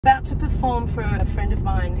About to perform for a friend of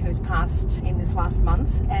mine who's passed in this last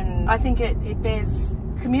month, and I think it bears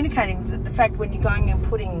communicating the fact when you're going and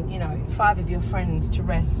putting, you know, 5 of your friends to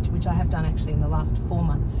rest, which I have done actually in the last 4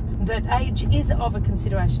 months, that age is of a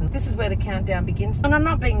consideration. This is where the countdown begins. And I'm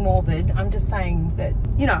not being morbid, I'm just saying that,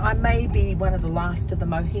 you know, I may be one of the last of the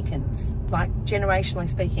Mohicans. Like, generationally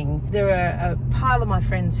speaking, there are a pile of my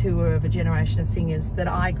friends who are of a generation of singers that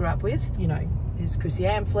I grew up with. You know, there's Chrissy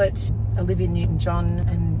Amphlett, Olivia Newton-John,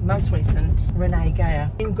 and most recent, Renee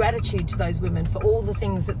Geyer. In gratitude to those women for all the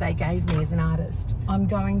things that they gave me as an artist, I'm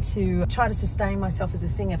going to try to sustain myself as a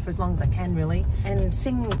singer for as long as I can, really, and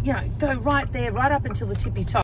sing, you know, go right there, right up until the tippy top.